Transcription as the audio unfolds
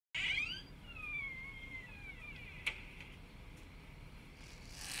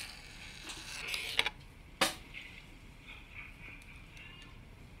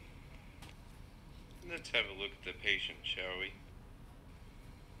Let's have a look at the patient, shall we?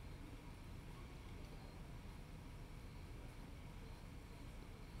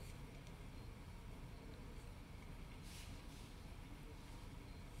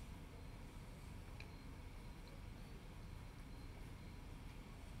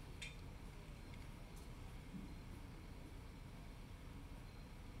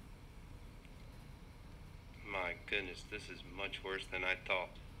 My goodness, this is much worse than I thought.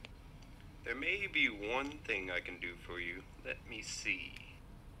 There may be one thing I can do for you. Let me see.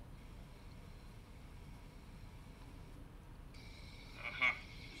 Aha!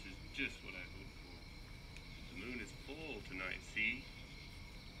 This is just what I hoped for. The moon is full tonight, see?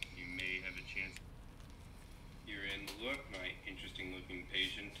 You may have a chance. You're in luck, my interesting-looking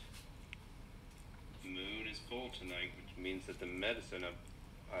patient. The moon is full tonight, which means that the medicine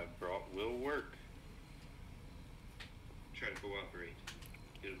I've brought will work. Try to cooperate.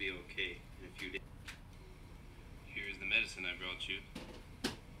 It'll be okay in a few days. Here's the medicine I brought you.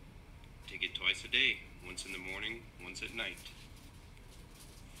 Take it twice a day, once in the morning, once at night.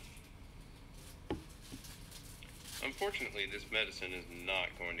 Unfortunately, this medicine is not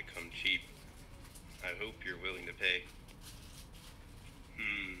going to come cheap. I hope you're willing to pay.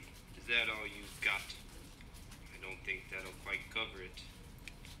 Is that all you've got? I don't think that'll quite cover it.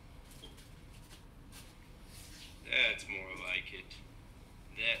 That's more like it.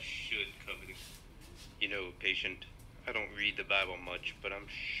 That should cover the... You know, patient, I don't read the Bible much, but I'm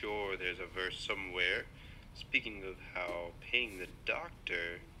sure there's a verse somewhere speaking of how paying the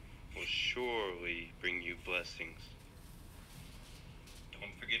doctor will surely bring you blessings.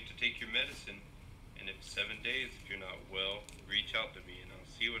 Don't forget to take your medicine, and if 7 days if you're not well, reach out to me and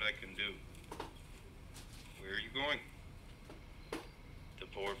I'll see what I can do. Where are you going? The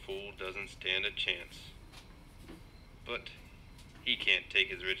poor fool doesn't stand a chance. But he can't take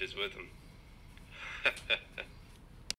his riches with him.